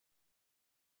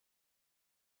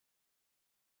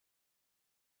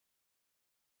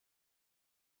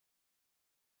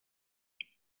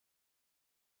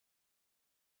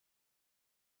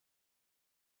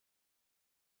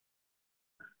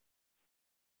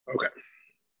Okay.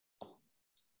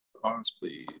 Pause,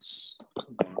 please.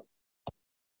 Come on.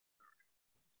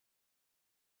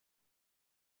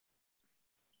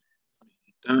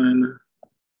 Done.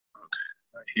 Okay,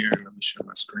 right here. Let me share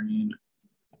my screen.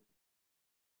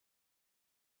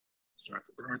 Start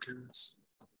the broadcast.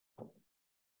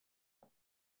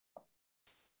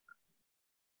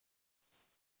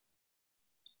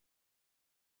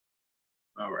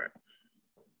 All right.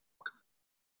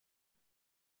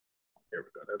 Here we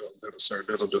go.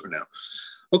 That'll do it now.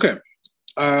 Okay.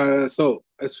 So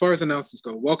as far as announcements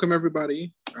go, welcome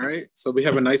everybody. All right. So we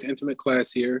have a nice intimate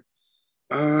class here.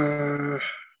 Let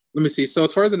me see. So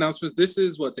as far as announcements, this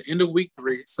is what, the end of week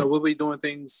 3. So we'll be doing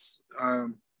things,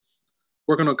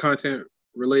 working on content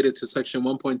related to section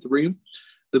 1.3.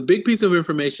 The big piece of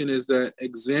information is that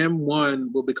exam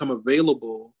 1 will become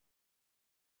available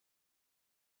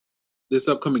this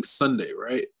upcoming Sunday,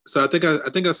 right? So I think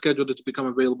I scheduled it to become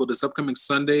available this upcoming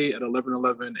Sunday at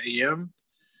 11:11 a.m.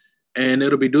 And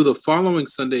it'll be due the following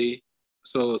Sunday,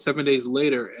 so 7 days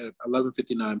later at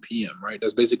 11:59 p.m., right?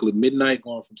 That's basically midnight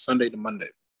going from Sunday to Monday.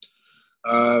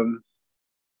 And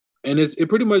it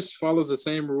pretty much follows the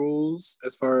same rules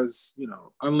as far as,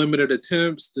 unlimited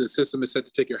attempts. The system is set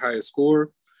to take your highest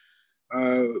score.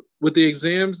 With the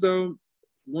exams, though,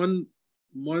 one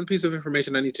piece of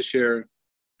information I need to share,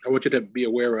 I want you to be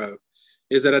aware of,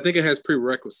 is that I think it has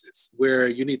prerequisites where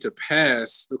you need to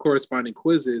pass the corresponding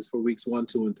quizzes for weeks 1,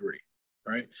 2, and 3,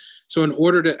 right? So in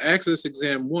order to access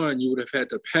exam 1, you would have had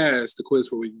to pass the quiz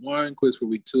for week 1, quiz for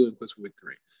week 2, and quiz for week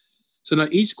 3. So now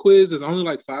each quiz is only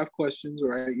like 5 questions,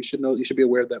 right? You should be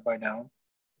aware of that by now.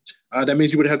 That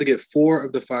means you would have to get 4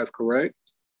 of the 5 correct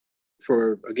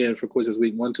for quizzes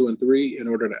week 1, 2, and 3 in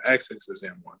order to access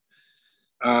exam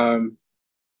 1.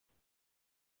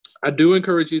 I do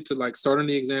encourage you to start on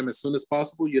the exam as soon as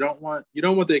possible. You don't want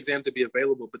the exam to be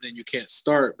available, but then you can't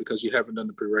start because you haven't done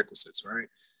the prerequisites, right?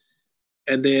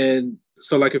 And then,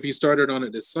 so if you started on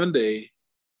it this Sunday,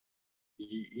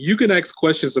 you can ask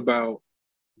questions about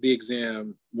the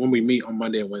exam when we meet on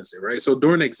Monday and Wednesday, right? So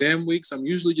during exam weeks, I'm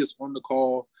usually just on the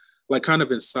call, kind of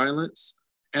in silence.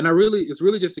 And it's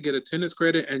really just to get attendance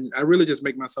credit. And I really just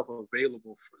make myself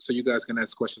available so you guys can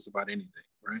ask questions about anything,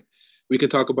 right? We can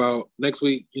talk about next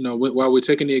week, while we're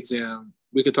taking the exam,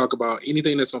 we can talk about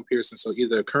anything that's on Pearson. So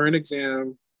either a current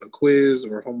exam, a quiz,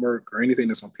 or homework, or anything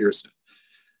that's on Pearson.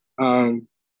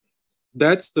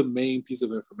 That's the main piece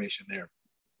of information there.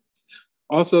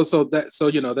 Also,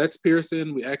 that's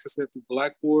Pearson. We access that through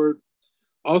Blackboard.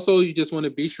 Also, you just want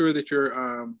to be sure that you're,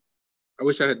 I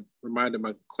wish I had reminded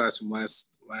my class from last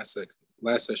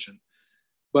session,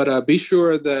 but be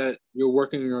sure that you're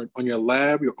working on your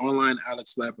lab, your online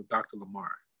ALEKS lab with Dr.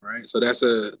 Lamar, right? So that's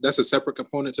a separate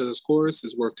component to this course.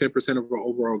 It's worth 10% of our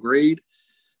overall grade.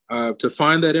 To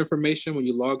find that information, when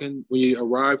you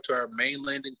arrive to our main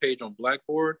landing page on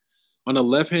Blackboard, on the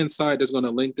left-hand side, there's going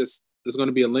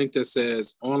to be a link that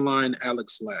says Online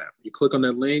ALEKS Lab. You click on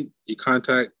that link, you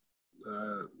contact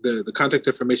the contact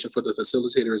information for the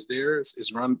facilitator is there.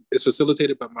 It's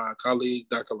facilitated by my colleague,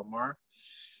 Dr. Lamar.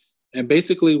 And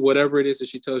basically, whatever it is that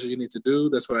she tells you need to do,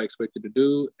 that's what I expect you to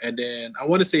do. And then I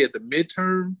want to say at the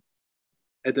midterm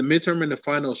and the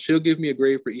final, she'll give me a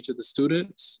grade for each of the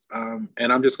students.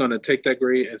 And I'm just going to take that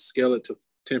grade and scale it to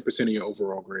 10% of your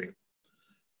overall grade.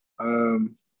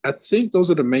 I think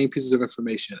those are the main pieces of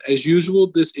information. As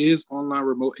usual, this is online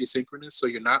remote asynchronous, so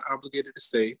you're not obligated to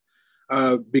stay.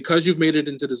 Because you've made it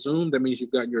into the Zoom, that means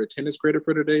you've gotten your attendance credit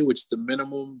for today, which is the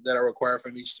minimum that I require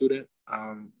from each student,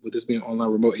 with this being online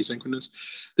remote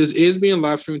asynchronous. This is being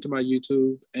live streamed to my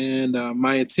YouTube, and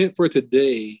my intent for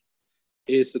today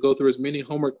is to go through as many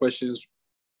homework questions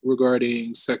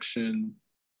regarding section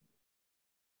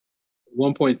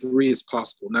 1.3 as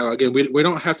possible. Now, again, we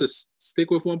don't have to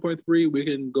stick with 1.3. We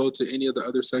can go to any of the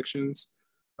other sections,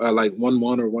 like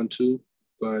 1.1 or 1.2,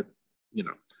 but,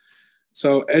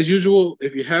 So as usual,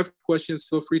 if you have questions,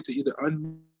 feel free to either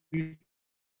unmute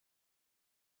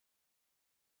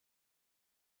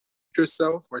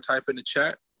yourself or type in the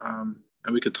chat, and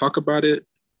we can talk about it.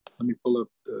 Let me pull up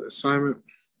the assignment.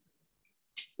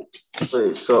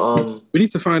 Wait, so we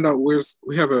need to find out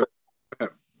we have a.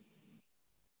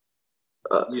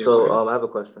 I have a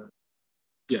question.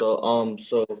 Yeah.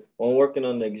 So when working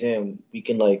on the exam, we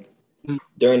can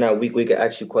during that week we can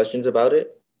ask you questions about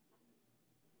it.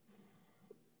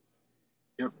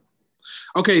 Yep.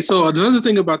 Okay, so another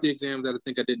thing about the exam that I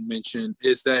think I didn't mention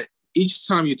is that each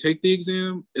time you take the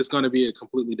exam, it's going to be a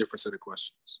completely different set of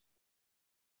questions,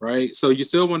 right? So you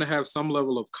still want to have some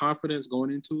level of confidence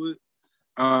going into it.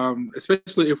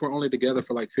 Especially if we're only together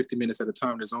for like 50 minutes at a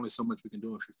time. There's only so much we can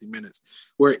do in 50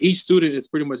 minutes, where each student is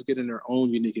pretty much getting their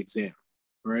own unique exam,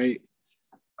 right?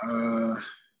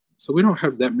 So we don't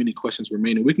have that many questions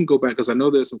remaining. We can go back because I know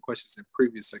there's some questions in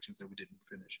previous sections that we didn't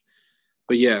finish.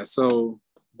 But yeah,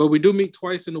 but we do meet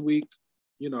twice in a week.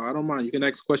 You know, I don't mind. You can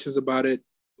ask questions about it.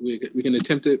 We can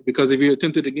attempt it, because if you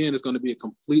attempt it again, it's going to be a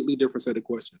completely different set of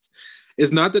questions.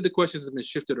 It's not that the questions have been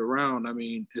shifted around. I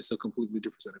mean, it's a completely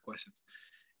different set of questions.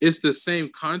 It's the same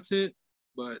content,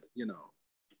 but, you know,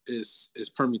 it's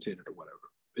permutated or whatever.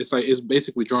 It's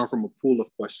basically drawn from a pool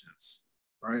of questions,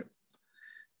 right?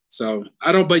 So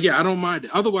I don't mind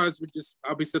it. Otherwise,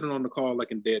 I'll be sitting on the call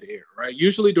like in dead air, right?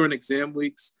 Usually during exam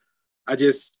weeks, I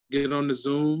just get on the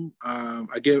Zoom. I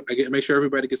make sure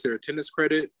everybody gets their attendance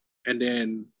credit, and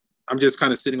then I'm just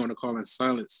kind of sitting on the call in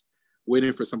silence,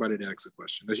 waiting for somebody to ask a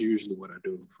question. That's usually what I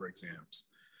do for exams.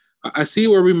 I see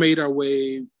where we made our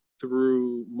way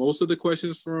through most of the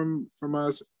questions from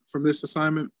this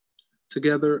assignment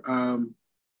together.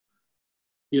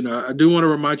 You know, I do want to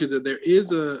remind you that there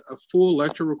is a full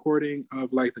lecture recording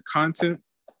of like the content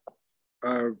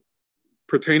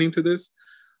pertaining to this.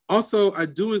 Also,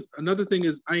 another thing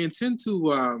is I intend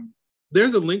to,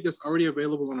 there's a link that's already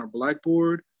available on our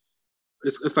Blackboard.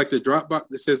 It's like the Dropbox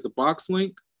that says the box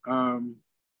link,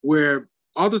 where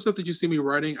all the stuff that you see me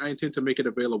writing, I intend to make it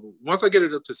available. Once I get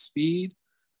it up to speed,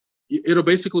 it'll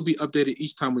basically be updated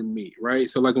each time we meet, right?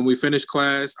 So like when we finish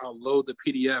class, I'll load the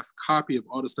PDF copy of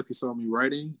all the stuff you saw me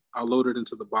writing. I'll load it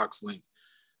into the box link.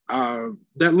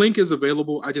 That link is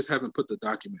available. I just haven't put the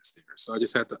documents there. So I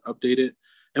just had to update it.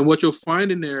 And what you'll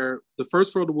find in there, the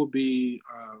first folder will be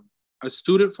a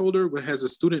student folder that has a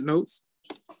student notes.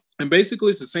 And basically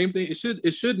it's the same thing.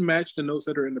 It should match the notes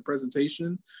that are in the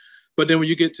presentation. But then when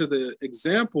you get to the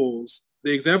examples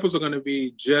are going to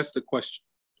be just a question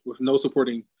with no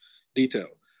supporting detail.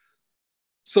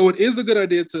 So it is a good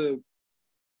idea to,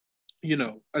 you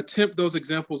know, attempt those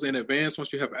examples in advance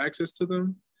once you have access to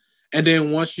them. And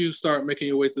then once you start making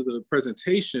your way through the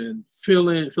presentation, fill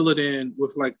it in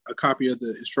with like a copy of the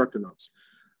instructor notes.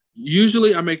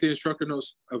 Usually I make the instructor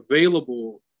notes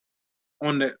available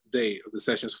on that day of the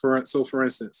sessions. So for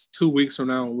instance, 2 weeks from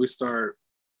now, when we start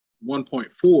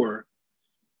 1.4,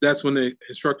 that's when the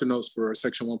instructor notes for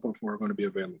section 1.4 are going to be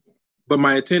available. But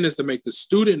my intent is to make the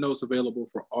student notes available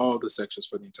for all the sections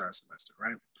for the entire semester,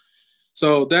 right?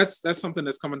 So that's something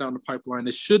that's coming down the pipeline.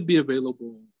 It should be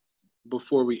available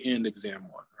before we end exam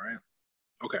 1, right?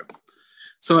 Okay.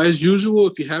 So as usual,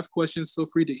 if you have questions, feel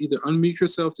free to either unmute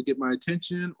yourself to get my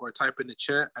attention or type in the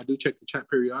chat. I do check the chat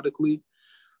periodically.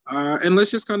 And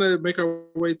let's just kind of make our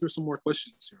way through some more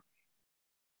questions here.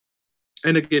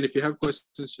 And again, if you have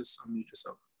questions, just unmute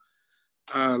yourself.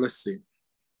 Let's see.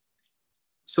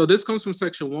 So this comes from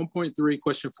section 1.3,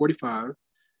 question 45.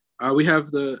 We have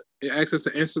access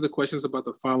to answer the questions about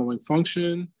the following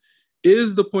function.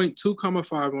 Is the point 2,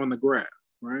 5 on the graph,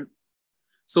 right?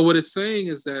 So what it's saying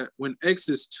is that when x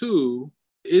is 2,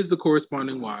 is the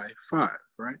corresponding y 5,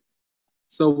 right?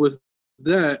 So with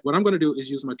that, what I'm going to do is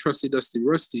use my trusty dusty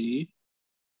rusty.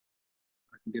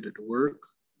 I can get it to work.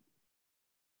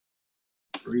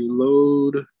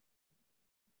 Reload.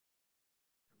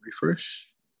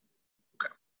 Refresh.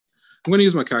 Okay. I'm going to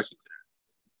use my calculator.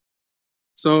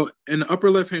 So in the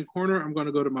upper left-hand corner, I'm going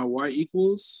to go to my y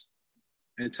equals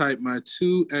and type my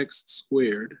 2x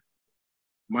squared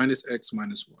minus x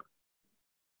minus 1.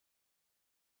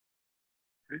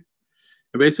 Okay.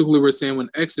 And basically we're saying when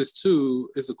x is 2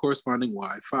 is the corresponding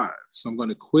y 5. So I'm going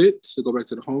to quit to go back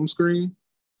to the home screen.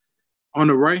 On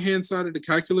the right-hand side of the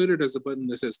calculator, there's a button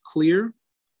that says clear.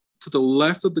 To the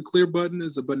left of the clear button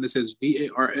is a button that says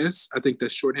VARS. I think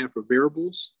that's shorthand for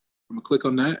variables. I'm gonna click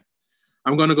on that.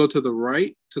 I'm gonna go to the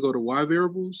right to go to Y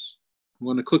variables. I'm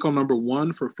gonna click on number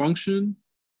 1 for function,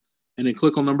 and then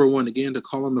click on number 1 again to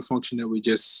call on the function that we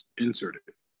just inserted.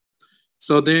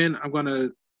 So then I'm gonna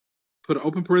put an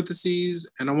open parentheses,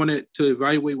 and I want it to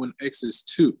evaluate when x is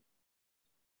 2.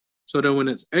 So then when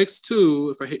it's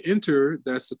x2, if I hit enter,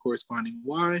 that's the corresponding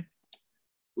y,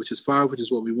 which is 5, which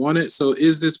is what we wanted. So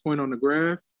is this point on the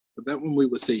graph? For that one, we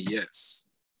would say yes.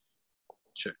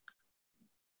 Check.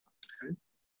 Okay.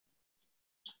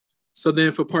 So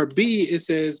then for part B, it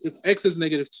says if x is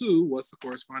 -2, what's the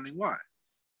corresponding y?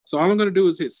 So all I'm going to do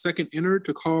is hit second enter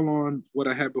to call on what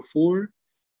I had before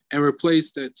and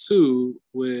replace that 2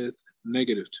 with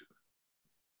 -2.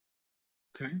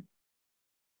 Okay.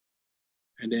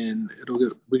 And then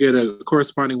we get a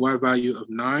corresponding y value of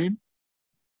 9.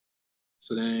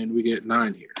 So then we get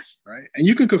 9 here, right? And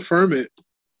you can confirm it.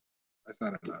 That's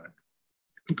not a 9.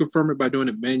 You can confirm it by doing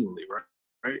it manually,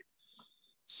 right?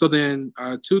 So then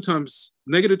 2 times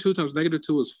negative 2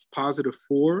 is positive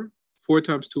 4. 4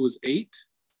 times 2 is 8.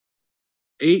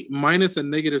 8 minus a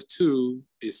negative 2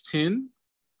 is 10,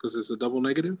 because it's a double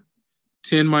negative.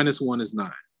 10 minus 1 is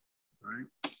 9, right?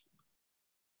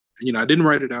 And, I didn't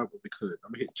write it out, but we could.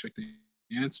 I'm going to check the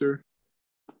answer.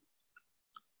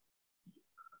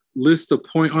 List the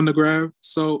point on the graph.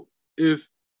 So if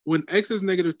when x is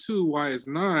negative 2, y is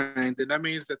 9, then that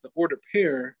means that the ordered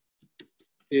pair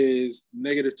is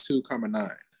negative 2, 9.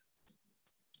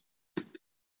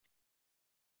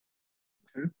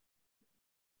 Okay.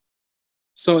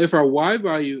 So if our y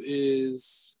value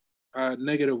is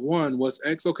negative 1, what's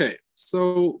x? Okay,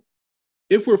 so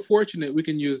if we're fortunate, we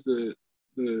can use the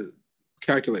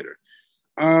calculator.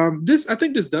 I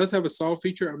think this does have a solve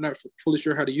feature. I'm not fully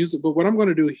sure how to use it, but what I'm going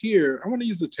to do here, I want to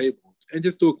use the table and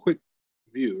just do a quick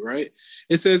view, right?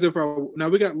 It says now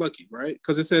we got lucky, right?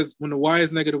 Because it says when the y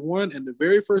is negative 1, and the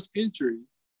very first entry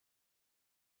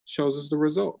shows us the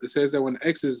result. It says that when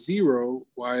x is 0,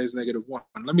 y is negative 1.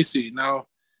 Let me see. Now,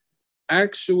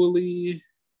 actually,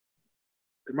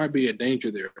 there might be a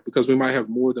danger there because we might have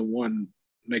more than one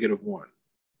negative 1.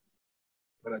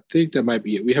 But I think that might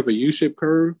be it. We have a U-shaped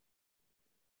curve.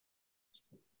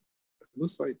 It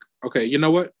looks like, okay, you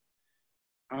know what?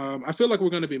 I feel like we're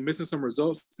going to be missing some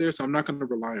results there, so I'm not going to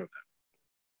rely on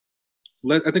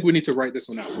that. I think we need to write this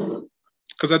one out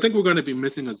because I think we're going to be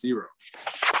missing a 0.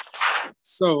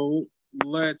 So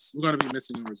we're going to be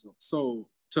missing a result. So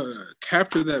to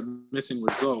capture that missing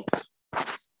result,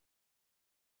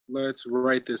 let's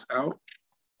write this out.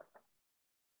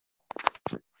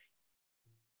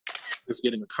 Just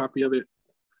getting a copy of it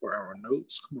for our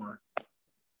notes. Come on.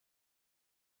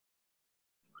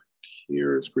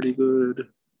 Here is pretty good. Come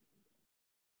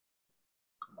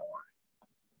on.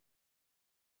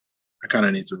 I kind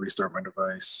of need to restart my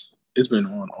device. It's been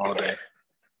on all day.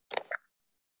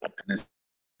 And it's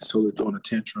totally throwing a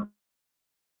tantrum.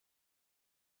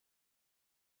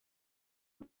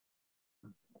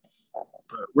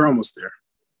 But we're almost there.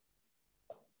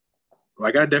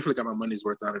 Like, I definitely got my money's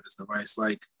worth out of this device.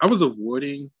 Like, I was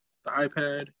avoiding the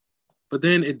iPad, but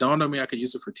then it dawned on me I could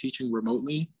use it for teaching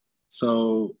remotely.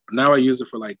 So now I use it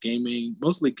for like gaming,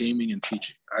 mostly gaming and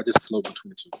teaching. I just float between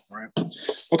the two, right?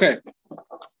 Okay.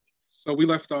 So we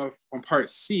left off on part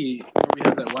C where we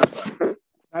have that Wi-Fi.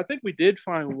 I think we did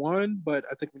find one, but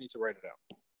I think we need to write it out.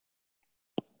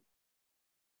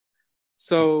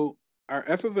 So our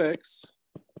f of x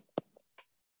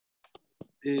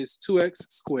is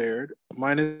 2x squared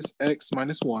minus x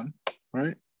minus 1,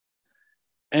 right?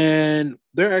 And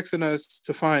they're asking us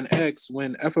to find x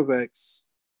when f of x,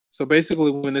 so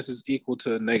basically when this is equal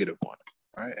to -1,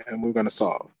 right? And we're going to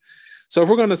solve. So if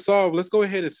we're going to solve, let's go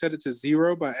ahead and set it to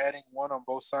 0 by adding 1 on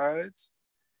both sides.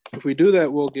 If we do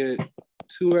that, we'll get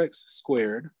 2x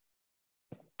squared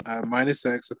minus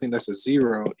x, I think that's a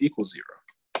 0, equals 0.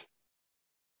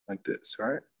 Like this,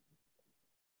 right?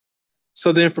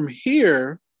 So then from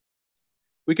here,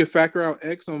 we can factor out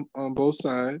x on both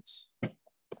sides.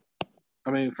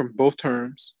 I mean, from both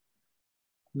terms.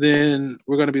 Then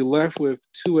we're going to be left with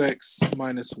 2x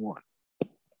minus 1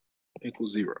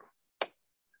 equals 0.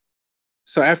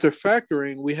 So after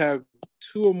factoring, we have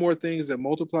 2 or more things that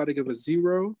multiply to give us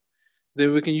 0.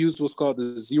 Then we can use what's called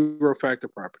the zero factor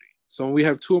property. So when we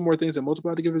have 2 or more things that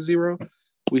multiply to give us 0,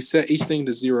 we set each thing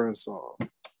to 0 and solve.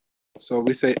 So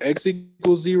we say x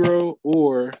equals 0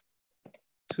 or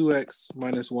 2x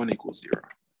minus 1 equals 0.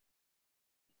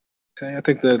 Okay, I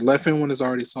think the left-hand one is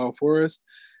already solved for us.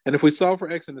 And if we solve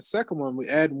for x in the second one, we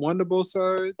add 1 to both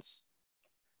sides,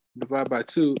 divide by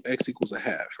 2, x equals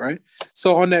 1/2, right?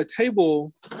 So on that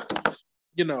table,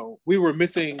 we were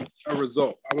missing a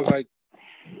result. I was like,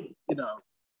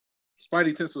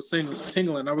 Spidey sense was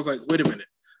tingling. I was like, wait a minute.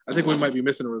 I think we might be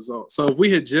missing a result. So if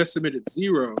we had just submitted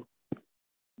 0,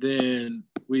 then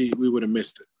we would have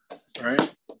missed it,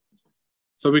 right?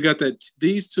 So we got that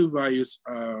these two values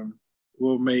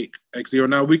will make x 0.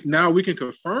 Now we can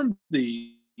confirm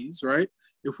these, right?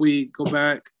 If we go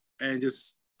back and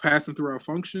just pass them through our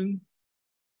function.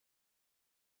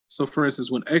 So for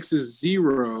instance, when x is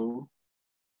 0,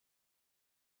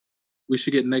 we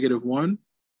should get -1.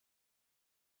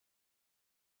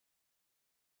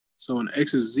 So when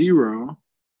x is 0,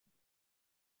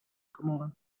 come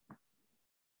on.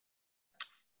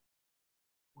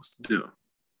 What's the deal?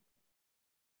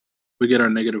 We get our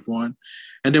 -1.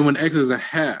 And then when x is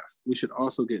 1/2, we should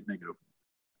also get -1.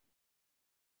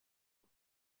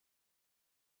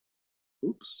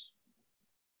 Oops.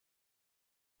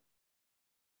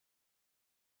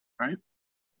 Right?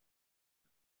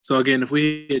 So again, if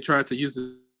we had tried to use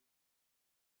the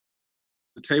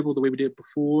the table the way we did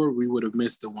before, we would have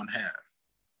missed the 1/2.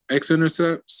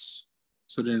 X-intercepts,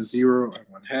 so then 0 and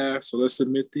 1/2. So let's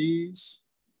submit these.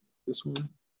 This one.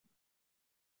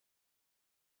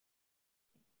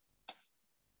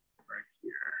 Right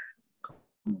here.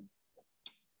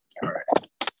 All right.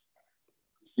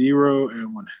 0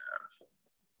 and 1/2.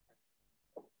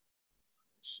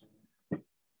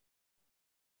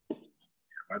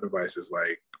 My device is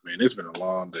like, man, it's been a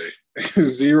long day.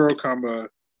 0,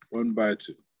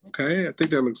 1/2. Okay, I think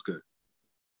that looks good.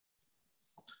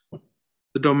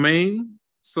 The domain.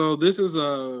 So this is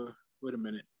wait a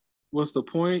minute. What's the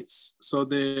points? So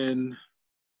then,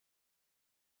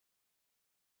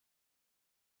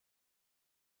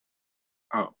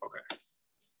 oh, okay.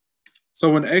 So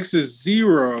when X is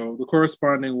 0, the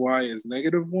corresponding Y is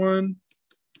 -1.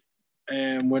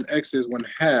 And when X is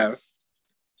 1/2,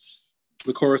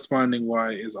 the corresponding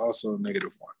Y is also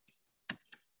 -1.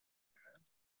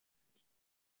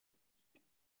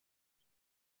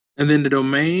 And then the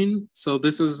domain, so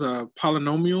this is a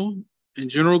polynomial. In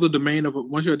general, the domain of,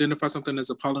 once you identify something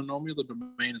as a polynomial, the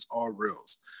domain is all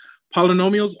reals.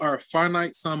 Polynomials are a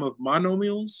finite sum of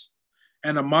monomials.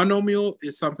 And a monomial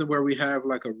is something where we have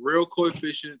like a real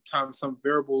coefficient times some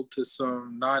variable to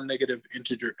some non-negative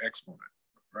integer exponent,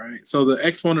 right? So the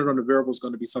exponent on the variable is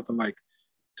going to be something like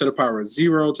to the power of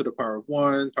 0, to the power of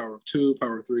 1, power of 2,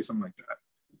 power of 3, something like that.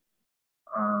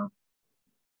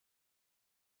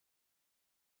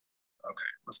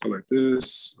 Okay, let's go like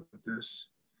this, look at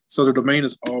this. So the domain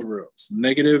is all reals,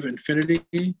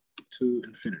 -infinity to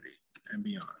infinity and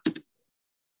beyond.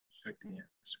 Check the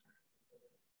answer.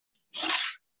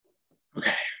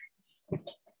 Okay.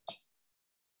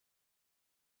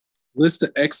 List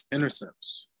the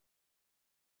x-intercepts.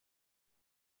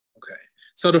 Okay,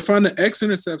 so to find the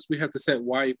x-intercepts, we have to set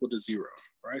y equal to 0,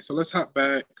 right? So let's hop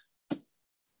back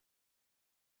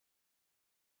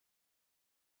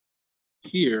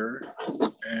here,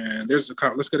 and there's a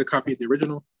let's get a copy of the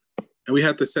original, and we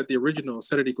have to set the original,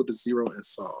 set it equal to 0 and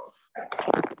solve.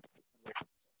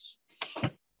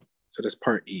 So that's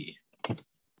part E.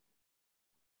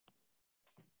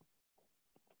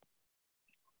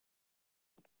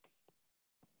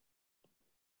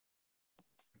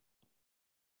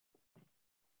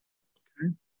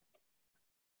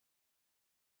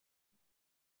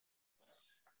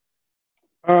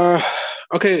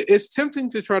 Okay, it's tempting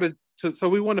to try to, so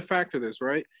we want to factor this,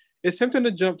 right? It's tempting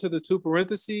to jump to the 2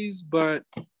 parentheses, but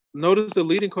notice the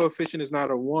leading coefficient is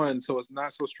not a 1, so it's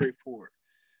not so straightforward.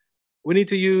 We need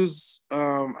to use,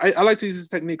 I like to use this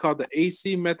technique called the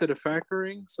AC method of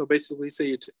factoring. So basically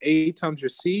say it's A times your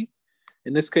C.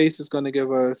 In this case, it's going to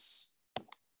give us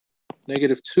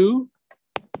 -2.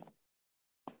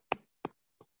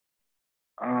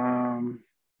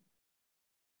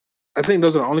 I think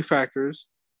those are the only factors.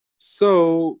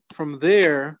 So from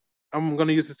there, I'm going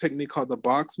to use this technique called the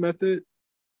box method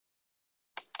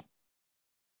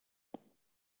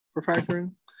for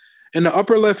factoring. In the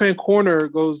upper left-hand corner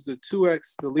goes the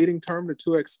 2x, the leading term, the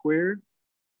 2x squared.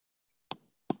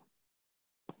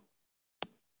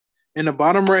 In the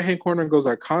bottom right-hand corner goes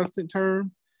our constant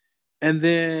term. And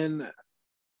then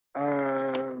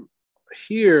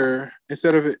here,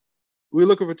 instead of it, we're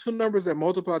looking for 2 numbers that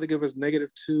multiply to give us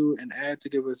 -2 and add to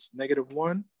give us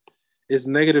 -1. Is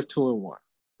 -2 and 1,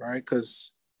 right?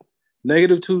 Because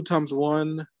 -2 times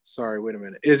 1, sorry, wait a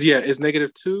minute, is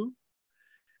 -2.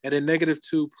 And then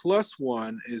 -2 plus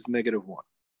 1 is -1,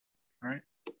 right?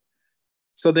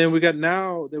 So then we got,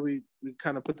 now that we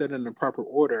kind of put that in the proper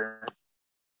order,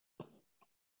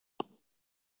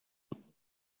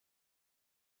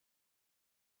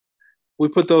 we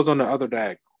put those on the other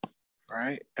diagonal,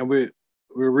 right? And we're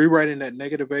rewriting that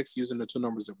 -x using the 2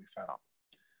 numbers that we found.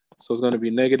 So it's going to be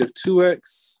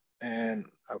 -2x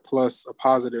and a plus a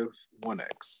positive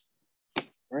 1x,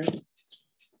 right?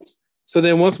 So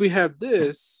then once we have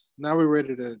this, now we're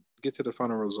ready to get to the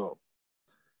final result.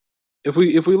 If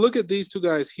we look at these 2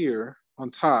 guys here on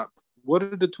top, what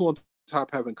do the 2 on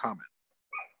top have in common?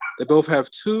 They both have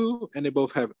 2 and they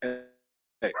both have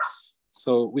x.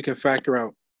 So we can factor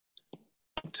out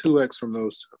 2x from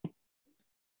those 2.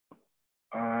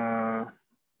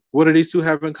 What do these 2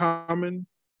 have in common?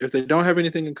 If they don't have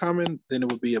anything in common, then it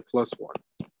would be a +1.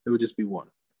 It would just be 1.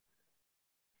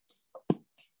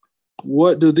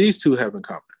 What do these 2 have in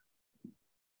common?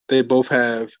 They both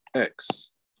have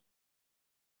x.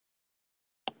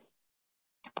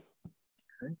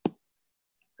 Okay.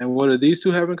 And what do these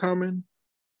 2 have in common?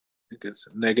 It gets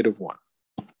 -1.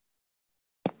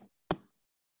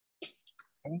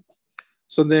 Okay.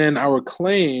 So then our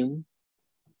claim,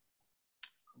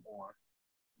 come on.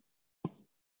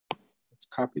 Let's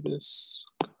copy this.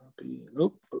 Copy. Copy.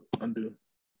 Nope. Undo.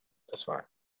 That's fine.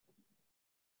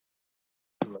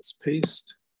 Let's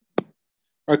paste.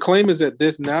 Our claim is that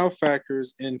this now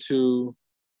factors into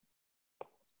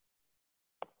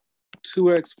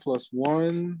 2x plus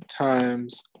 1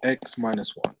 times x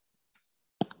minus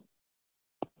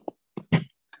 1.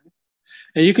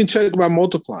 And you can check by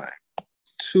multiplying.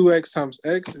 2x times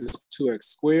x is 2x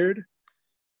squared.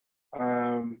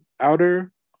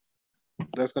 Outer,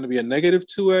 that's going to be a negative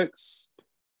 2x.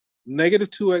 Negative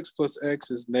 2x plus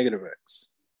x is negative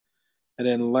x. And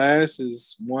then last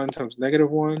is 1 times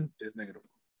negative 1 is negative 1.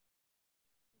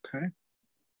 Okay.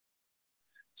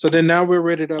 So then now we're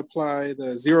ready to apply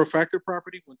the zero factor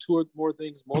property when two or more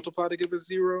things multiply to give us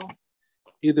 0.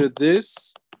 Either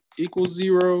this equals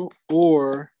 0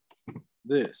 or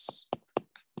this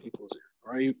equals 0,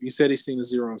 right? You said he's seen a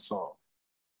 0 and solve.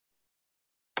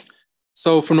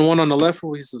 So from the one on the left,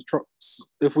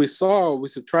 if we solve, we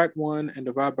subtract 1 and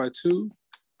divide by 2,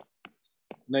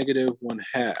 negative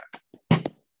 1/2.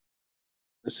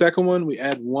 The second one, we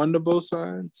add 1 to both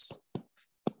sides.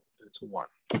 It's 1.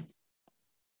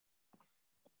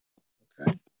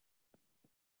 Okay.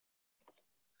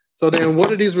 So then what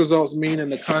do these results mean in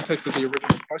the context of the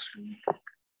original question?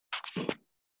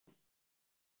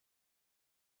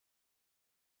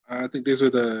 I think these are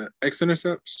the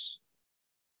x-intercepts.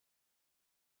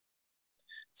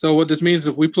 So what this means is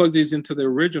if we plug these into the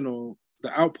original,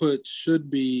 the output should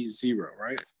be 0,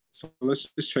 right? So let's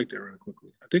just check that really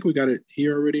quickly. I think we got it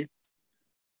here already.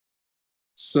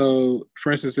 So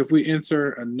for instance, if we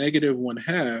insert a negative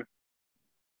 1/2,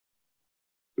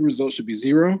 the result should be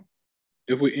 0.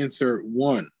 If we insert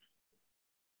 1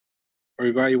 or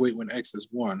evaluate when x is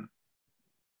 1,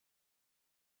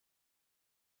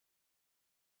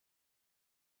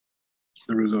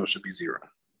 the result should be 0.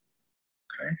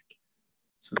 Okay.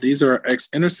 So these are our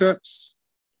x-intercepts.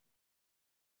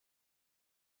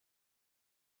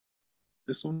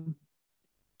 This one,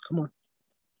 come on.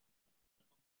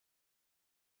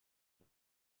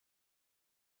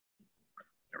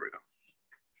 There we go.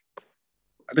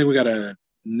 I think we got a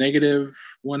negative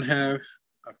 1/2.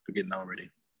 I'm forgetting already.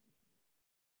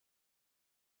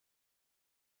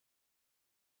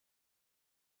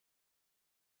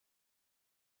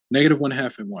 Negative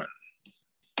 1/2 and 1.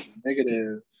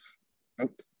 Negative,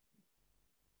 nope.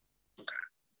 Okay.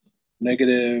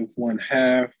 Negative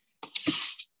 1/2,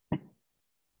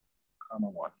 comma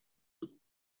 1.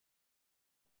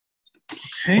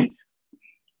 Okay.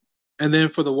 And then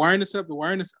for the y-intercept,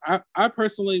 I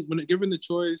personally, when given the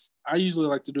choice, I usually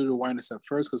like to do the y-intercept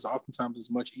first because oftentimes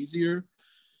it's much easier.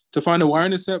 To find the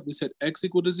y-intercept, we set x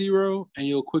equal to 0, and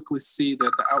you'll quickly see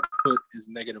that the output is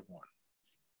negative 1.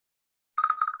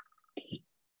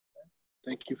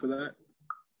 Thank you for that.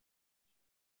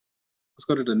 Let's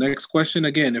go to the next question.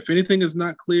 Again, if anything is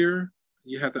not clear,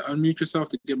 you have to unmute yourself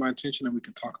to get my attention and we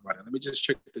can talk about it. Let me just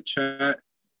check the chat.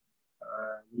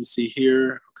 Let me see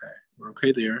here. Okay, we're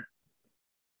okay there.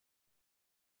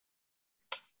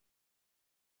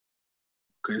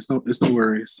 Okay, it's no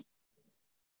worries.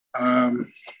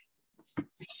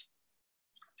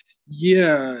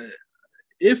 Yeah,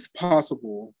 if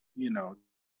possible,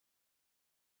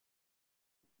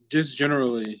 just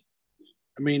generally,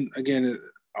 I mean, again,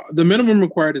 the minimum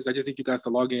required is I just need you guys to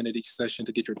log in at each session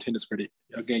to get your attendance credit.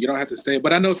 Again, you don't have to stay,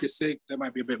 but I know if you're sick, that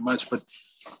might be a bit much, but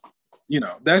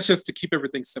that's just to keep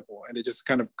everything simple and to just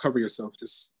kind of cover yourself.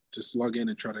 Just log in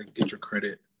and try to get your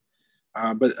credit.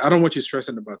 But I don't want you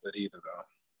stressing about that either, though.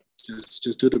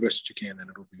 Just do the best you can, and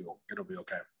it'll be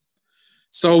okay.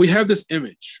 So we have this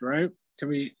image, right? Can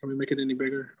we make it any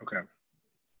bigger? Okay.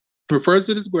 Refers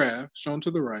to this graph shown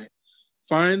to the right.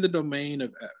 Find the domain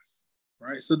of f,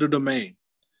 right? So the domain.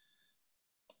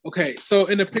 Okay, so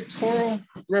in a pictorial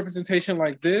representation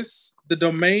like this, the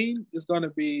domain is going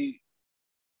to be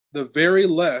the very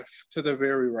left to the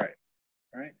very right,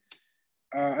 right?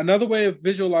 Another way of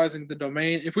visualizing the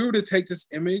domain, if we were to take this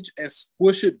image and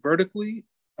squish it vertically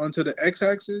onto the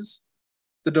x-axis,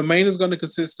 the domain is going to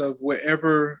consist of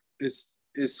wherever is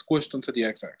squished onto the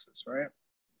x-axis, right?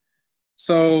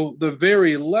 So the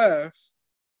very left,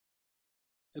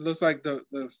 it looks like the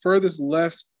furthest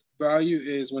left value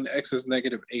is when x is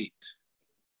 -8.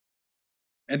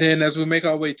 And then as we make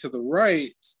our way to the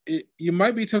right, you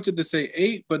might be tempted to say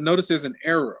 8, but notice there's an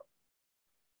arrow.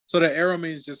 So the arrow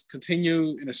means just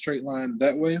continue in a straight line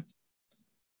that way.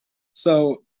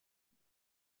 So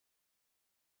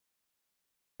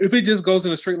if it just goes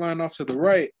in a straight line off to the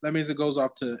right, that means it goes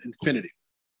off to infinity.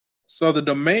 So the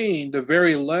domain, the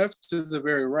very left to the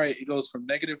very right, it goes from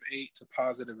 -8 to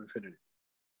positive infinity.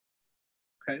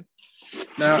 Okay.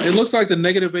 Now it looks like the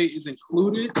 -8 is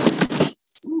included.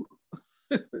 Ooh.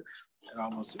 It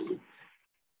almost just,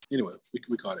 anyway,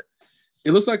 we caught it.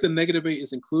 It looks like the -8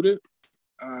 is included.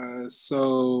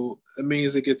 So it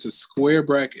means it gets a square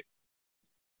bracket.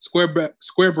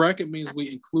 Square bracket means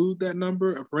we include that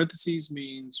number. A parentheses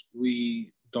means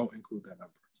we don't include that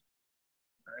number.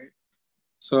 All right.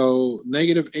 So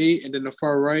 -8, and then the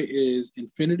far right is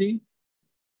infinity.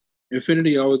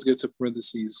 Infinity always gets a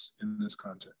parentheses in this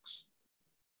context.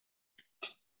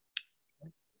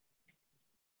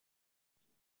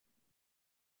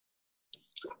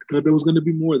 But there was going to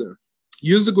be more there.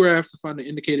 Use the graph to find the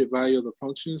indicated value of the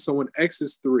function. So when x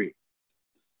is 3.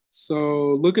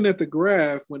 So looking at the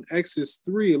graph, when x is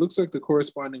 3, it looks like the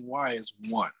corresponding y is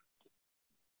 1.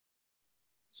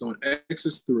 So when x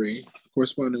is 3, the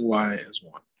corresponding y is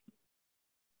 1.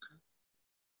 Okay.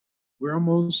 We're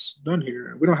almost done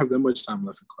here. We don't have that much time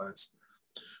left in class.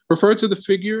 Refer to the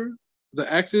figure.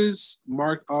 The axes are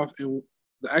marked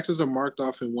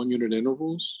off in 1 unit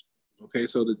intervals. Okay,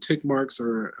 so the tick marks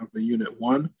are of a unit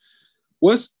 1.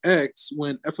 What's x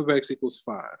when f of x equals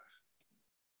 5?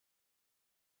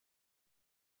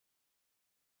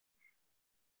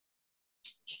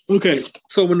 Okay,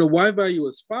 so when the y value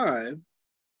is 5,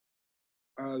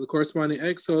 the corresponding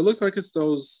x, so it looks like it's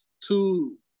those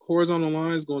two horizontal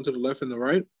lines going to the left and the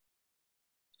right.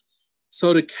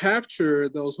 So to capture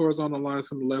those horizontal lines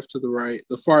from the left to the right,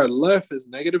 the far left is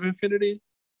 -infinity.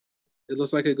 It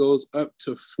looks like it goes up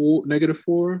to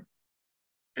 -4.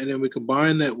 And then we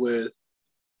combine that with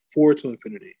 4 to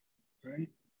infinity,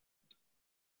 right?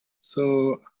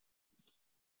 So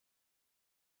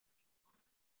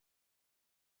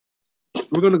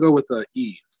we're gonna go with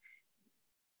E.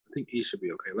 I think E should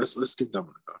be okay. Let's give that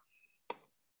one a go.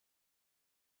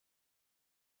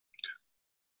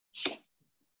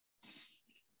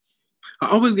 I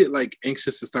always get like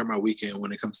anxious to start my weekend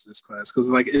when it comes to this class because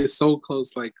like it's so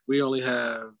close. Like we only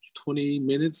have 20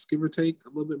 minutes, give or take, a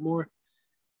little bit more.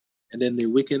 And then the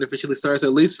weekend officially starts,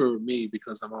 at least for me,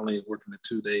 because I'm only working the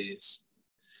 2 days.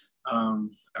 I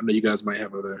know you guys might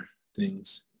have other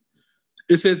things.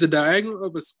 It says the diagonal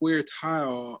of a square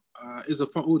tile is a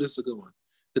function. Oh, this is a good one.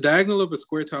 The diagonal of a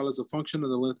square tile is a function of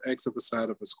the length x of a side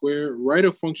of a square. Write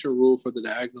a function rule for the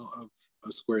diagonal of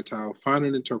a square tile. Find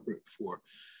and interpret for.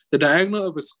 The diagonal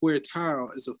of a square tile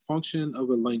is a function of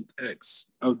a length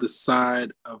x of the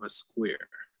side of a square.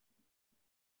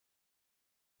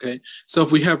 Okay, so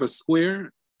if we have a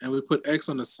square and we put x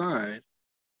on the side,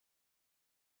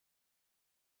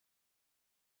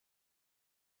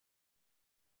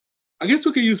 I guess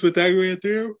we could use Pythagorean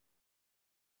theorem.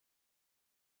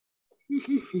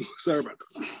 Sorry about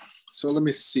that. So let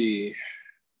me see.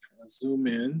 I'll zoom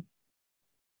in.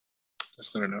 That's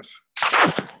good enough.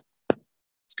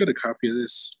 Let's get a copy of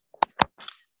this.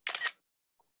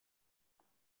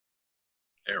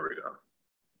 There we go.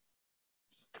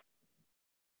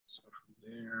 So from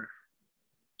there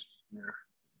to here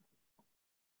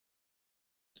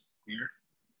to here.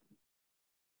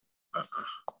 Up there.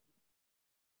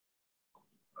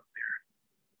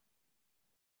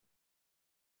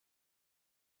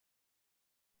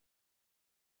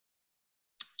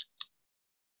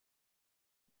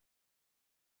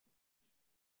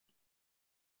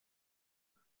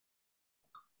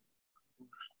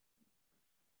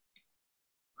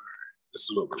 This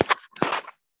is what we're looking for.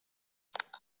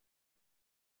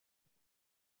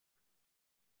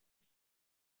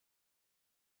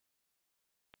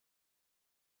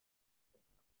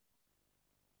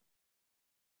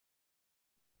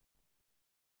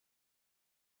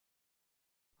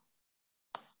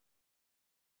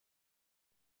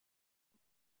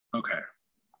 Okay,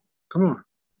 come on.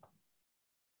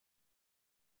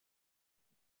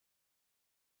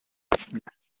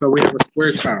 So we have a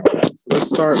square tile. So let's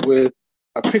start with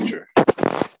a picture.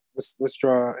 Let's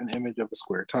draw an image of a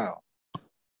square tile.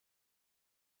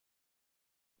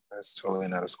 That's totally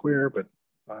not a square, but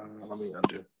let me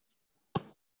undo.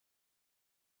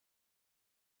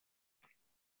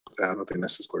 I don't think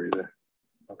that's a square either.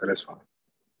 Okay, that's fine.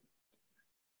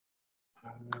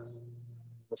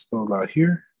 Let's go about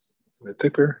here. A bit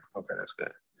thicker. Okay, that's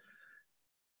good.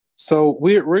 So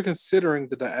we're considering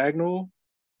the diagonal,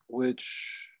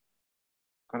 which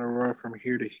I'm gonna run from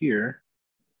here to here.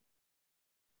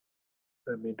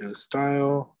 Let me do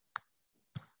style.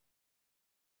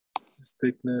 This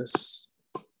thickness.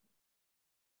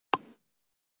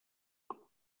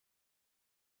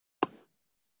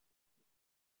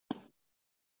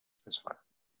 That's fine.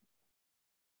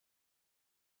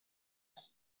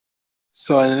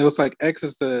 So and it looks like x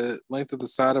is the length of the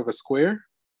side of a square.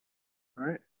 All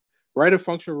right. Write a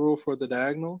function rule for the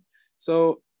diagonal.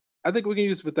 So I think we can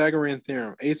use Pythagorean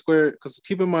theorem. A squared, because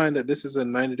keep in mind that this is a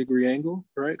 90-degree angle,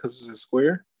 right? Because it's a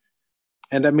square.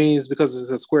 And that means because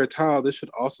it's a square tile, this should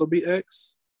also be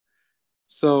x.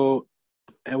 So,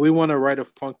 and we want to write a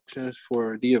function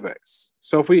for d of x.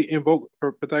 So if we invoke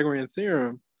Pythagorean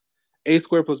theorem, a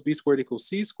squared plus b squared equals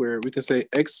c squared, we can say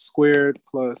x squared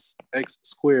plus x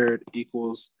squared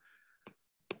equals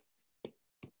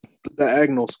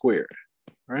diagonal squared,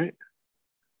 right?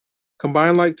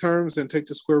 Combine like terms and take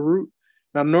the square root.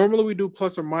 Now, normally we do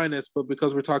plus or minus, but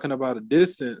because we're talking about a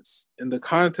distance in the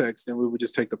context, then we would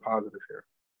just take the positive here.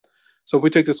 So if we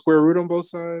take the square root on both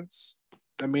sides,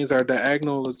 that means our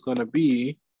diagonal is going to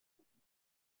be,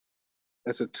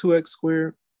 that's a 2x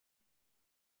squared.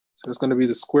 So it's going to be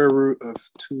the square root of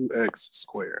 2x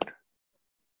squared.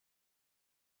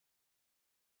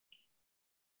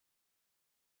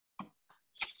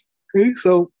 Okay,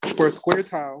 so for a square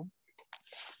tile,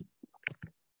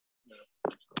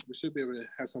 we should be able to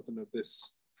have something of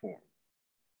this form.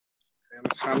 Okay,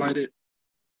 let's highlight it.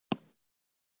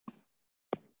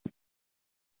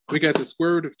 We got the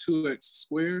square root of 2x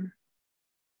squared.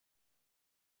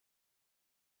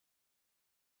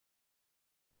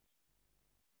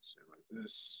 So like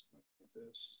this, like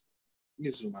this. Let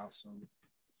me zoom out some.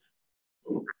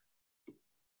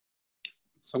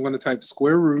 So I'm going to type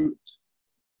square root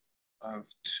of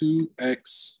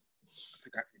 2x. I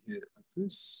think I can hit like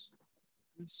this.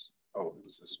 Oh, it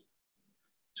was this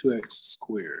one. 2x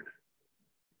squared.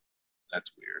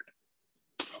 That's weird.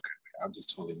 Okay, I'm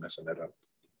just totally messing that up.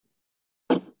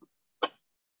 Okay.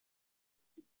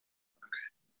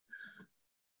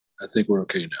 I think we're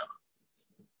okay now.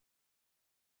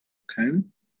 Okay.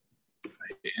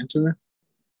 I hit enter.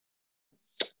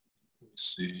 Let's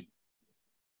see.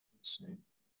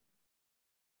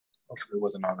 Hopefully it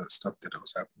wasn't all that stuff that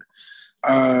was happening.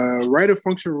 Write a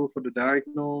function rule for the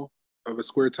diagonal of a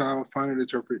square tile. Find and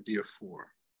interpret d of 4.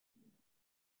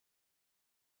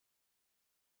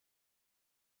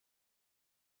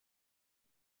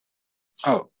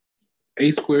 Oh,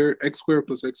 x squared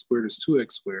plus x squared is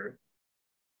 2x squared.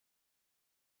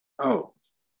 Oh,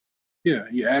 yeah,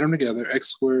 you add them together. X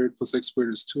squared plus x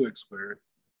squared is 2x squared.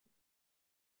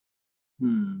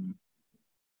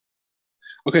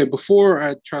 Okay, before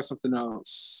I try something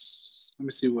else, let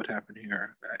me see what happened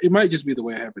here. It might just be the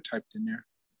way I have it typed in there.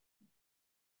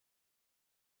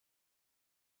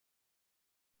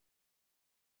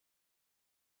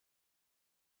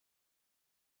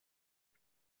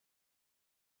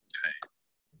 Okay,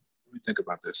 let me think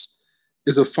about this.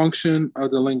 Is a function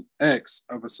of the length x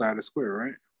of a side of square,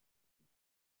 right?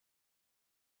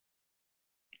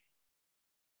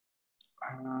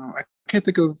 I can't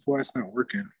think of why it's not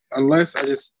working. Unless I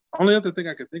just, only other thing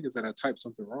I can think is that I typed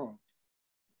something wrong.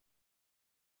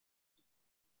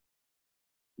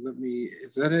 Let me,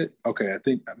 is that it? Okay, I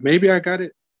think maybe I got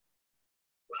it.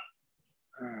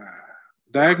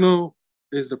 Diagonal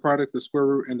is the product of the square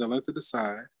root and the length of the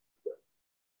side,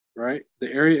 right?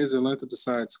 The area is the length of the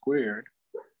side squared.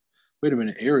 Wait a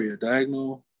minute, area,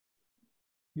 diagonal,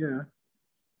 yeah.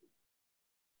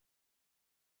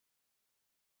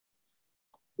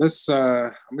 Let's,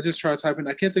 I'm gonna just try typing.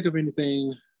 I can't think of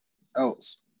anything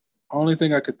else. Only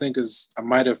thing I could think is I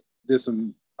might have did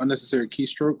some unnecessary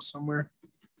keystrokes somewhere.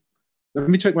 Let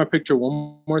me check my picture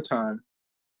one more time.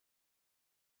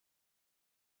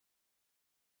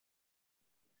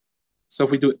 So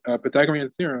if we do Pythagorean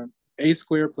theorem, a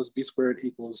squared plus b squared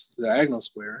equals the diagonal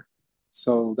square.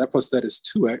 So that plus that is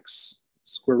 2x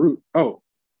square root. Oh,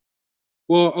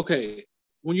 well, okay.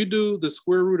 When you do the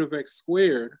square root of x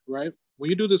squared, right? When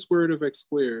you do the square root of x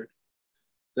squared,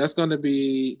 that's going to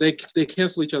be, they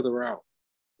cancel each other out.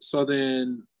 So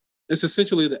then it's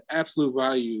essentially the absolute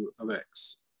value of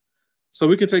x. So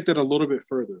we can take that a little bit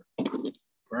further,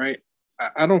 right?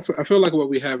 I feel like what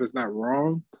we have is not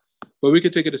wrong, but we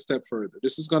can take it a step further.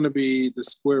 This is going to be the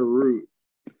square root.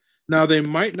 Now they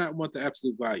might not want the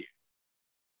absolute value,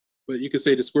 but you could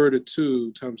say the square root of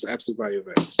 2 times the absolute value of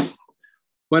x.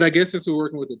 But I guess since we're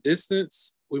working with the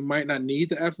distance, we might not need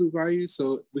the absolute value.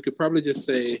 So we could probably just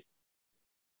say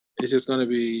it's just going to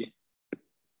be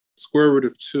square root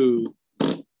of 2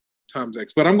 times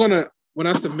x. But I'm going to, when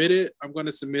I submit it, I'm going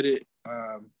to submit it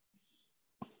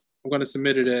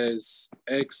as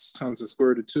x times the square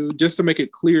root of 2, just to make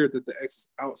it clear that the x is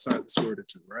outside the square root of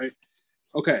 2, right?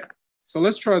 Okay, so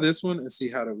let's try this one and see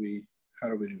how do we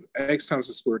do x times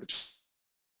the square root of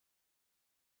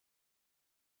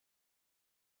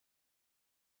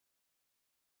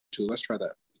 2. Let's try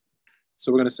that.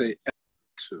 So we're going to say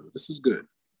x2. This is good.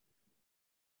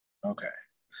 Okay.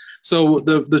 So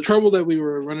the trouble that we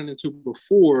were running into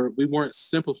before, we weren't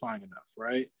simplifying enough,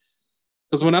 right?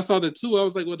 Because when I saw the 2, I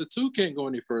was like, well, the 2 can't go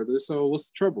any further. So what's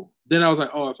the trouble? Then I was like,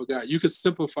 oh, I forgot. You could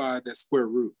simplify that square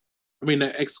root. I mean,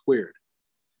 that x squared.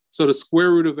 So the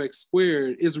square root of x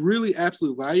squared is really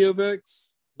absolute value of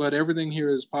x, but everything here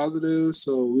is positive.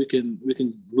 So we can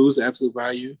lose the absolute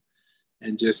value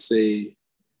and just say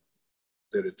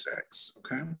that it's x.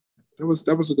 Okay. That was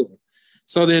a good one.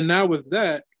 So then now with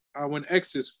that, when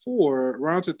x is 4,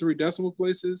 round to 3 decimal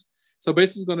places. So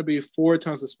basically it's going to be 4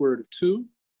 times the square root of 2.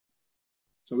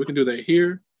 So we can do that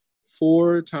here.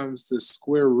 4 times the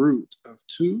square root of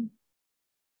 2.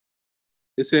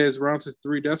 It says round to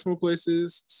 3 decimal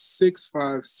places,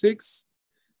 656.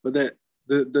 But that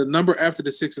the number after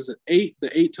the 6 is an 8.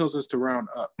 The 8 tells us to round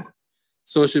up.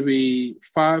 So it should be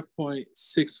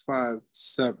 5.657.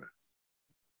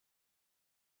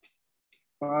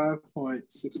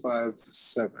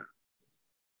 5.657.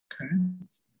 Okay.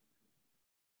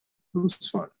 It was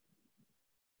fun.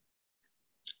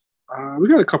 We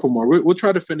got a couple more. We'll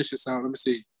try to finish this out. Let me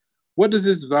see. What does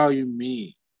this value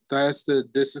mean? That's the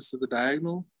distance to the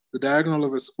diagonal. The diagonal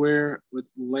of a square with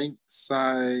length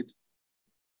side.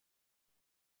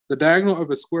 The diagonal of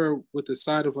a square with the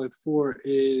side of length 4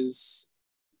 is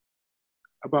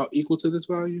about equal to this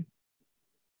value.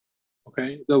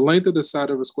 Okay. The length of the side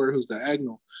of a square whose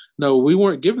diagonal. No, we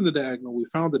weren't given the diagonal. We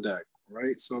found the diagonal,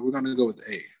 right? So we're going to go with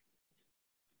A.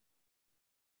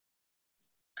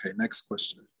 Okay, next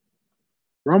question.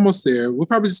 We're almost there. We're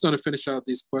probably just going to finish out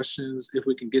these questions if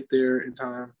we can get there in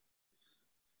time.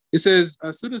 It says,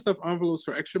 students have envelopes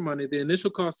for extra money. The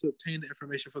initial cost to obtain the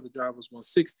information for the job was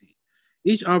 $160.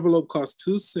 Each envelope costs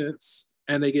 2 cents,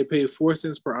 and they get paid 4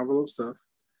 cents per envelope stuffed.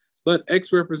 Let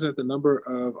X represent the number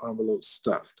of envelopes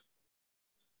stuffed.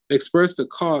 Express the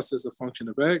cost as a function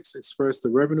of X. Express the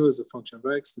revenue as a function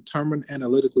of X. Determine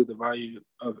analytically the value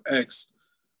of X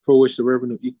for which the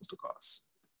revenue equals the cost.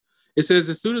 It says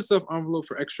the students have envelope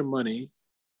for extra money.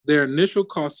 Their initial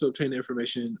cost to obtain the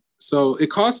information. So it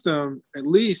cost them at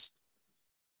least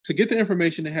to get the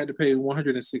information, they had to pay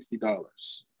 $160. All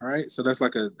right. So that's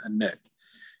like a net.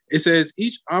 It says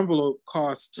each envelope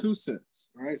costs 2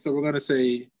 cents. All right. So we're going to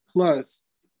say plus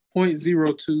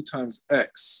 0.02 times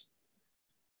X.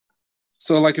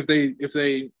 So like if they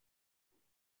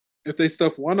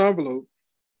stuff one envelope,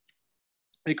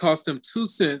 it cost them 2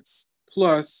 cents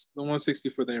plus the 160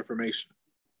 for the information.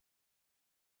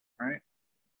 All right.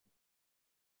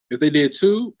 If they did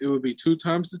 2, it would be 2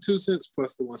 times the 2 cents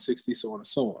plus the 160, so on and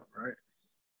so on, right?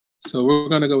 So we're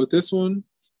going to go with this one.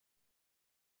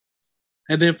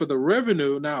 And then for the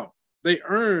revenue, now they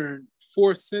earn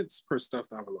 4 cents per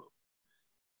stuffed envelope.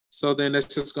 So then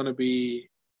it's just going to be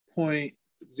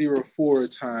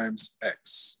 0.04 times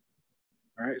X.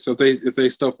 All right. So if they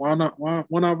stuff one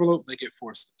envelope, they get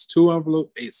 4 cents. 2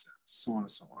 envelope, 8 cents, so on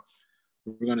and so on.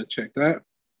 We're going to check that.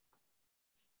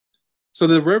 So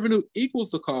the revenue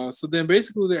equals the cost. So then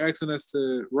basically they're asking us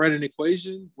to write an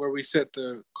equation where we set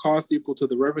the cost equal to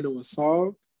the revenue and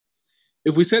solve.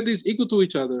 If we set these equal to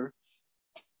each other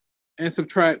and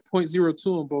subtract 0.02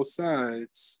 on both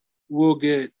sides, we'll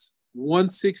get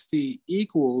 160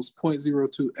 equals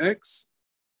 0.02x.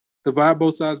 Divide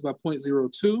both sides by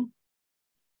 0.02.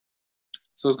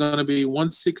 So it's going to be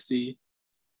 160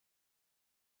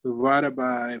 divided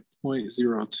by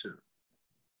 0.02.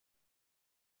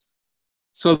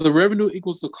 So the revenue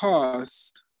equals the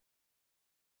cost.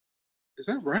 Is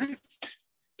that right?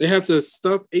 They have to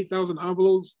stuff 8,000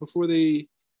 envelopes before they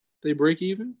break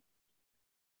even?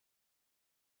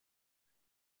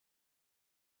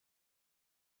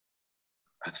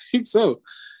 I think so.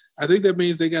 I think that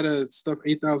means they gotta stuff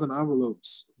 8,000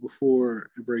 envelopes before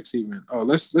it breaks even. Oh,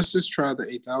 let's just try the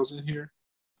 8,000 here.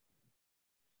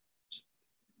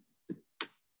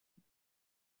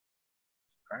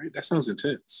 All right, that sounds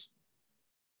intense.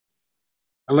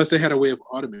 Unless they had a way of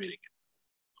automating it.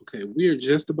 Okay, we are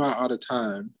just about out of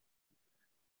time.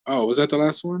 Oh, was that the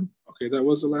last one? Okay, that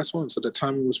was the last one. So the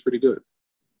timing was pretty good.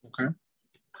 Okay.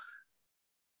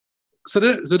 So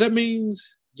that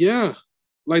means, yeah,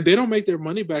 like they don't make their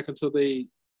money back until they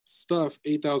stuff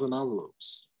 8,000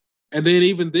 envelopes. And then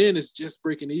even then it's just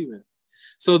breaking even.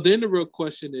 So then the real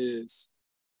question is,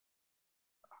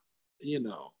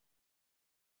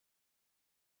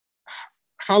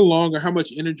 how long or how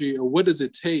much energy or what does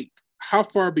it take? How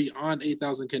far beyond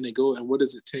 8,000 can they go, and what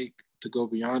does it take to go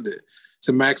beyond it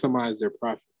to maximize their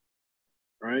profit,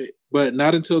 right? But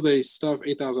not until they stuff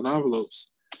 8,000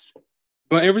 envelopes.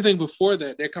 But everything before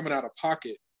that, they're coming out of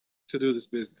pocket to do this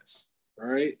business, all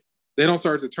right? They don't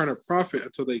start to turn a profit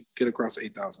until they get across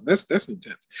 8,000. That's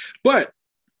intense. But,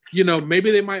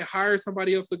 maybe they might hire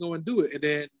somebody else to go and do it, and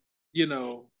then,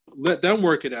 let them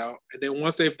work it out. And then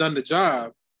once they've done the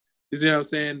job, You see what I'm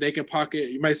saying? They can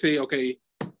pocket. You might say, okay,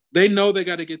 they know they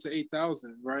got to get to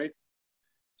 8,000, right?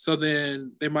 So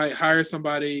then they might hire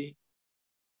somebody.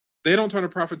 They don't turn a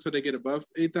profit until they get above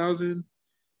 8,000.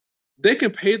 They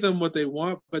can pay them what they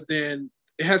want, but then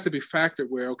it has to be factored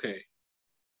where, okay,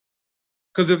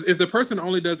 because if the person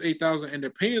only does 8,000 and they're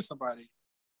paying somebody,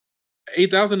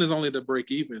 8,000 is only the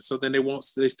break even. So then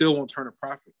they still won't turn a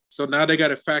profit. So now they got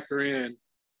to factor in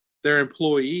their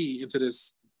employee into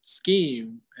this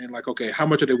scheme and like, okay, how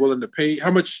much are they willing to pay?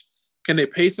 How much can they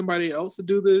pay somebody else to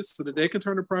do this so that they can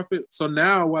turn a profit? So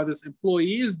now while this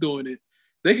employee is doing it,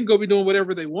 they can go be doing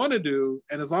whatever they want to do.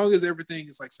 And as long as everything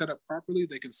is like set up properly,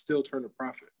 they can still turn a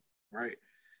profit, right?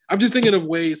 I'm just thinking of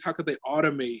ways, how could they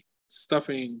automate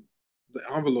stuffing the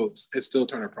envelopes and still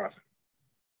turn a profit?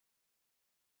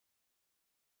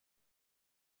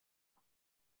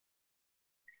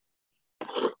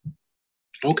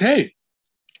 Okay,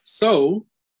 so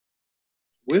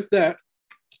with that,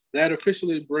 that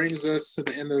officially brings us to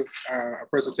the end of our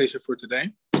presentation for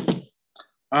today.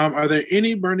 Are there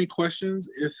any burning questions?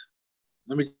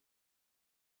 Let me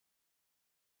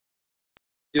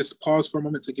just pause for a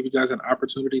moment to give you guys an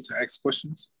opportunity to ask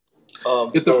questions.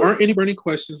 If there aren't any burning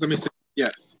questions, let me say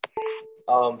yes.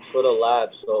 For the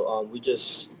lab, so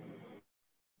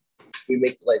we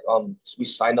make like we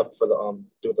sign up for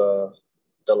through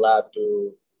the lab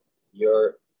through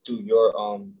your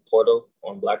portal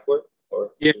on Blackboard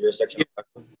or your section. Yeah.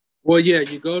 Well, yeah,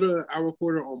 you go to our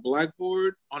portal on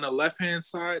Blackboard. On the left-hand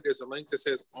side, there's a link that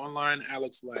says Online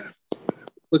Alex Lab.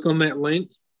 Click on that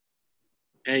link,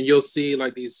 and you'll see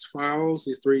like these files,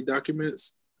 these 3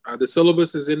 documents. The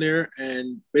syllabus is in there,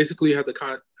 and basically you have to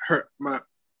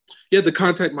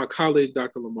contact my colleague,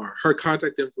 Dr. Lamar. Her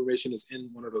contact information is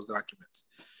in one of those documents.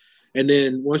 And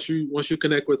then once you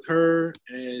connect with her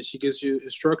and she gives you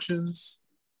instructions,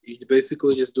 you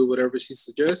basically just do whatever she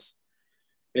suggests.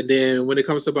 And then when it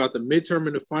comes to about the midterm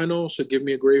and the final, she'll give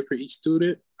me a grade for each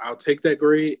student. I'll take that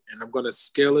grade and I'm going to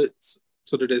scale it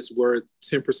so that it's worth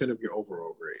 10% of your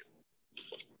overall grade.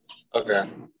 Okay.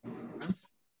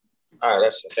 All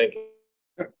right, thank you.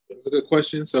 That's a good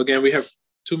question. So again, we have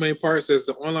 2 main parts. There's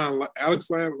the Online Alex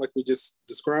Lab, like we just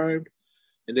described.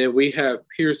 And then we have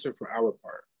Pearson for our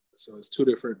part. So it's 2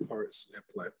 different parts at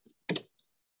play.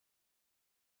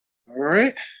 All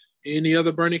right. Any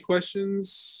other burning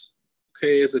questions?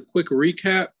 Okay, as a quick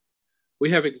recap, we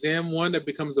have exam 1 that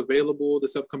becomes available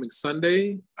this upcoming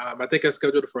Sunday. I think I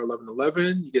scheduled it for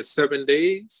 11/11. You get 7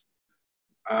 days.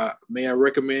 May I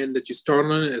recommend that you start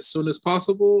on it as soon as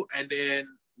possible. And then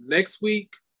next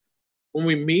week, when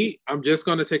we meet, I'm just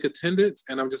going to take attendance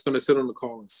and I'm just going to sit on the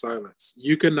call in silence.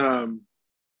 You can,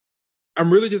 I'm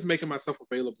really just making myself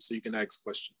available so you can ask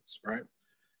questions, right?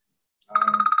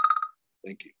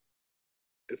 Thank you.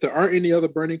 If there aren't any other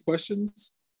burning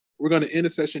questions, we're going to end the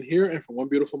session here. And from one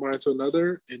beautiful mind to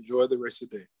another, enjoy the rest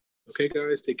of the day. Okay,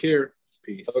 guys, take care.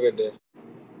 Peace. Have a good day.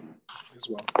 As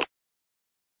well.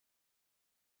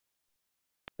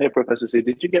 Hey, Professor C,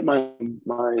 did you get my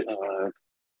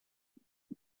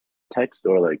text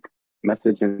or like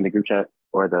message in the group chat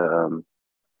or the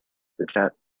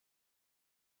chat?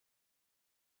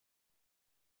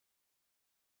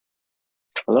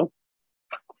 Hello,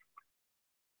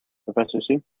 Professor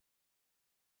C?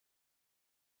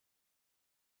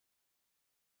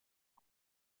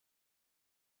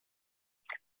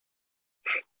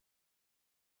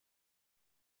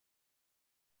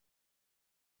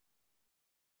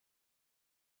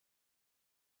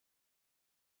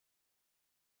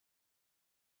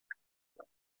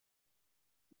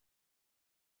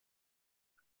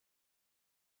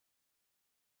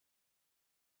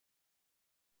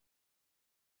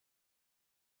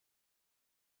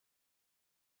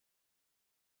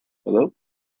 Hello?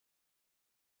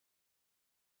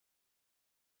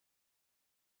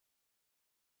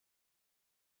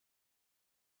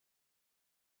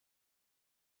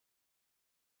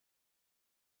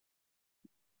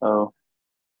 Oh,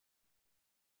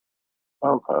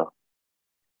 okay.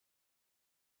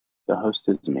 The host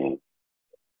is me.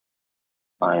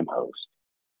 I am host.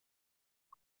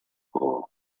 Cool.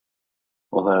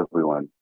 Well, hello, everyone.